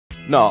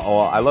No,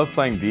 well, I love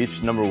playing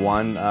beach. Number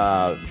one,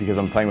 because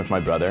I'm playing with my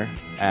brother,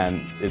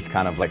 and it's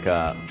kind of like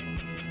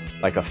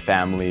a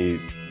family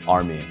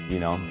army, you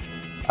know?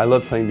 I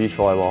love playing beach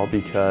volleyball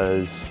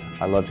because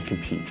I love to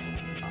compete.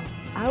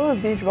 I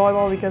love beach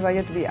volleyball because I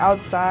get to be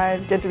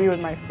outside, get to be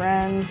with my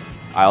friends.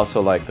 I also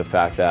like the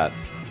fact that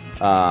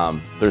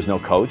there's no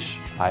coach.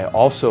 I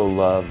also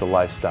love the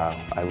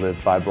lifestyle. I live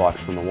 5 blocks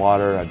from the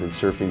water. I've been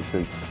surfing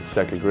since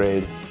 2nd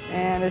grade.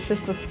 And it's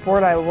just a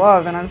sport I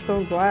love, and I'm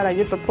so glad I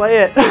get to play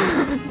it.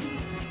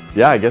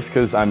 Yeah, I guess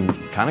because I'm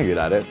kind of good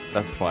at it.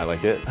 That's why I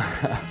like it.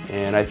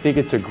 And I think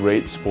it's a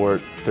great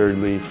sport,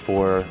 thirdly,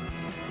 for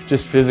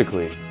just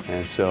physically.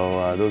 And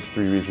so those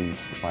 3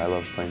 reasons why I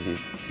love playing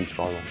beach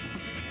volleyball.